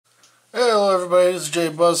everybody, this is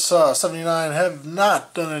JBuzzsaw79. Have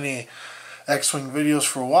not done any X-Wing videos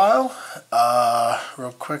for a while.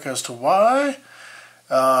 Real quick as to why.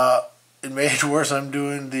 It made it worse. I'm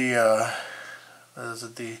doing the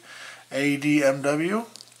the ADMW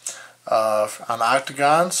on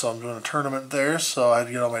Octagon, so I'm doing a tournament there, so I had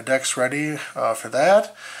to get all my decks ready for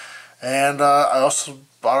that. And I also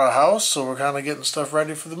bought a house, so we're kind of getting stuff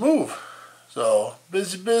ready for the move. So,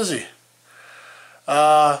 busy.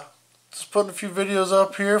 Just putting a few videos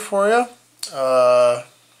up here for you.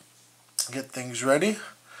 Get things ready.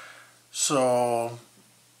 So,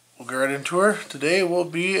 we'll get right into her. Today will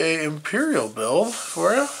be a Imperial build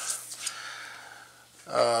for you.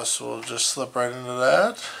 So we'll just slip right into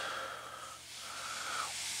that.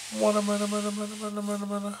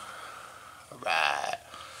 Alright.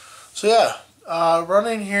 So yeah,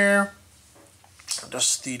 running here,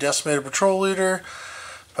 just the Decimated Patrol Leader,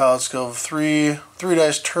 pilot skill of 3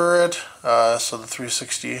 dice turret, so the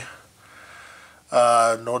 360.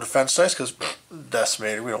 No defense dice because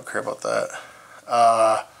Decimated, we don't care about that.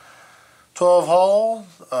 12 hull,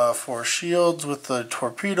 4 shields with the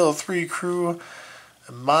torpedo, 3 crew,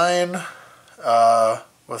 and mine,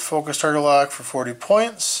 with focus target lock for 40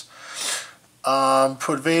 points.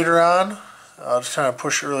 Put Vader on. Just kind of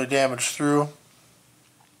push early damage through.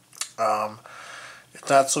 It's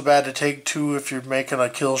not so bad to take 2 if you're making a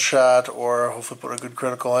kill shot or hopefully put a good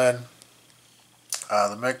critical in.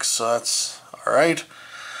 The mix, so that's alright.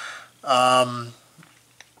 To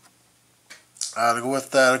go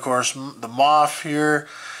with that, of course, the Moff here.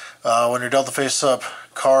 When you're dealt the face-up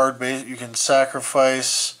card, you can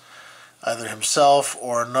sacrifice either himself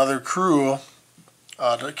or another crew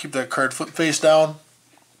to keep that card face down.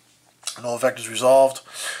 No effect is resolved.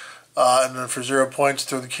 And then for 0 points,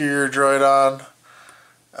 throw the Courier droid on.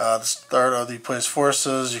 The start of the place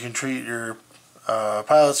forces, you can treat your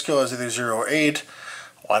pilot skill as either 0 or 8.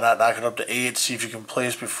 Why not knock it up to 8? See if you can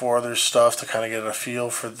place before there's stuff to kind of get a feel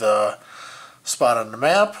for the spot on the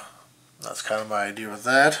map. That's kind of my idea with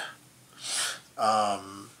that. So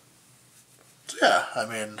yeah, I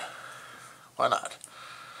mean, why not?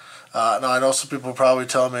 Now I know some people probably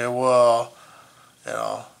tell me, well, you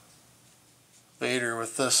know, Vader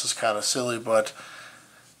with this is kind of silly, but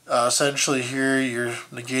essentially here you're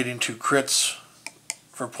negating 2 crits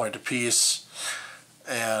for a point apiece,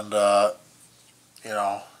 and you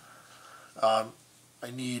know, I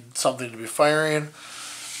need something to be firing,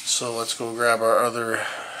 so let's go grab our other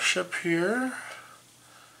ship here.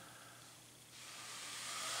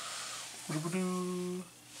 I'll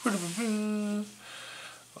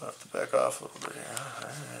have to back off a little bit here.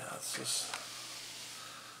 Alright, let's just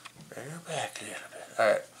bring her back a little bit.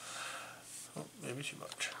 Alright. Oh, maybe too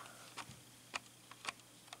much.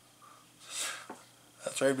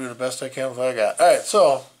 That's right, doing the best I can with what I got. Alright,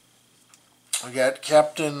 so we got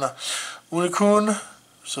Captain Unikun.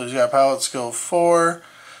 So he's got pilot skill 4.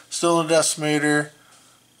 Still a Decimator.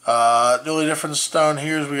 The only difference down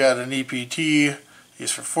here is we got an EPT.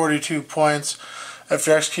 He's for 42 points.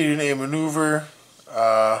 After executing a maneuver,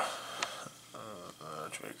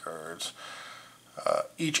 cards.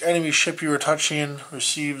 Each enemy ship you are touching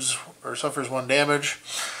receives or suffers 1 damage.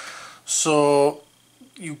 So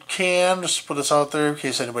you can, just put this out there in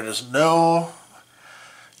case anybody doesn't know,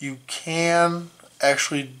 you can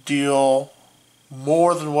actually deal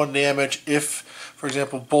more than 1 damage if, for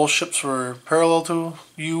example, both ships were parallel to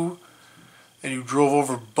you and you drove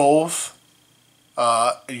over both,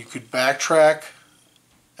 and you could backtrack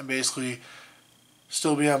and basically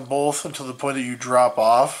still be on both until the point that you drop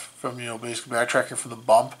off from, you know, basically backtracking from the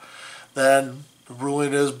bump. Then the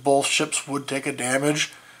ruling is both ships would take a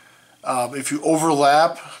damage. If you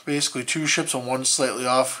overlap basically 2 ships and 1 slightly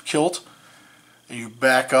off kilt and you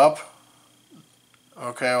back up,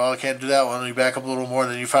 okay, well I can't do that one, you back up a little more,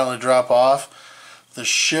 then you finally drop off, the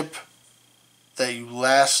ship that you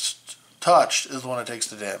last touched is the one that takes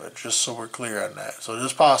the damage, just so we're clear on that. So it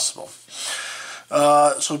is possible.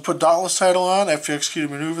 So we put Dauntless title on. After you execute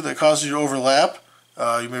a maneuver that causes you to overlap,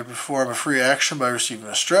 you may perform a free action by receiving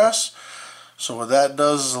a stress. So what that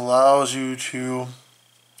does is allows you to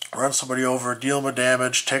run somebody over, deal them a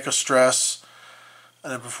damage, take a stress,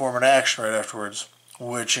 and then perform an action right afterwards,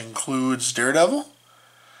 which includes Daredevil.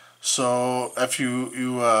 So if you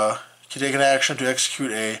can take an action to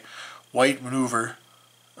execute a white maneuver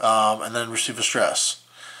and then receive a stress.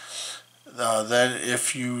 Then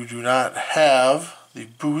if you do not have the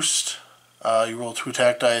boost, you roll 2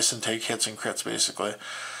 attack dice and take hits and crits basically.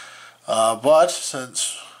 But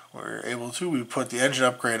since we're able to, we put the engine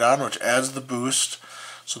upgrade on, which adds the boost.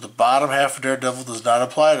 So the bottom half of Daredevil does not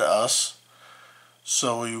apply to us.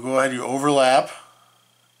 So you go ahead, you overlap,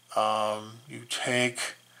 you take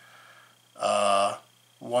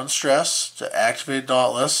 1 stress to activate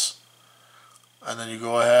Dauntless, and then you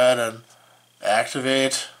go ahead and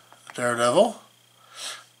activate Daredevil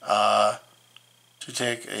to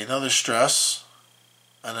take another stress,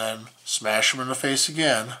 and then smash him in the face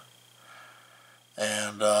again.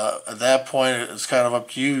 And at that point, it's kind of up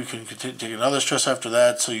to you. You can continue, take another stress after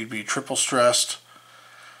that, so you'd be triple stressed.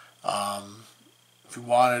 If you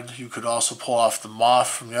wanted, you could also pull off the Moth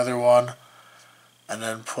from the other one, and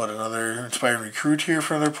then put another Inspiring Recruit here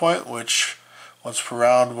for another point, which once per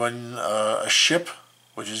round, when a ship,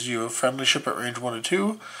 which is you, a friendly ship at range 1 to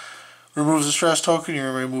 2, removes a stress token, you may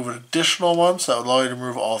remove an additional one, so that would allow you to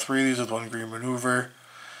remove all 3 of these with 1 green maneuver.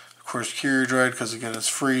 Of course, Cure Droid, because again it's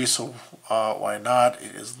free, so why not?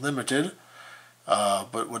 It is limited.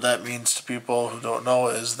 But what that means to people who don't know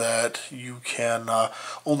is that you can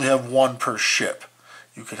only have 1 per ship.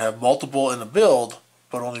 You can have multiple in a build,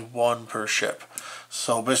 but only 1 per ship.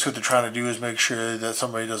 So basically what they're trying to do is make sure that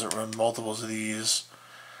somebody doesn't run multiples of these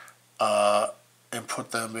and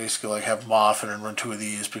put them basically like have Moth and then run 2 of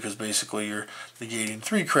these, because basically you're negating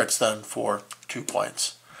 3 crits then for 2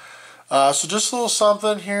 points. So just a little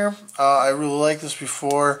something here. I really liked this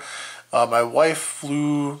before. My wife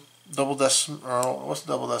flew double decimator, what's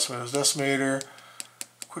the double decimator? It was decimator,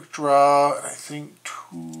 quick draw, and I think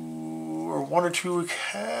 1 or 2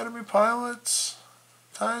 academy pilots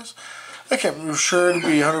ties. I can't remember sure to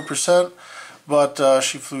be 100%, but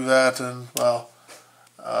she flew that, and well,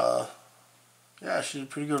 yeah, she did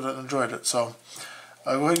pretty good and enjoyed it. So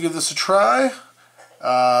I'll go ahead and give this a try.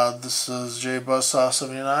 This is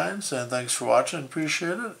JBuzzsaw79 saying thanks for watching,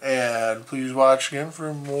 appreciate it, and please watch again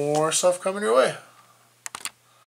for more stuff coming your way.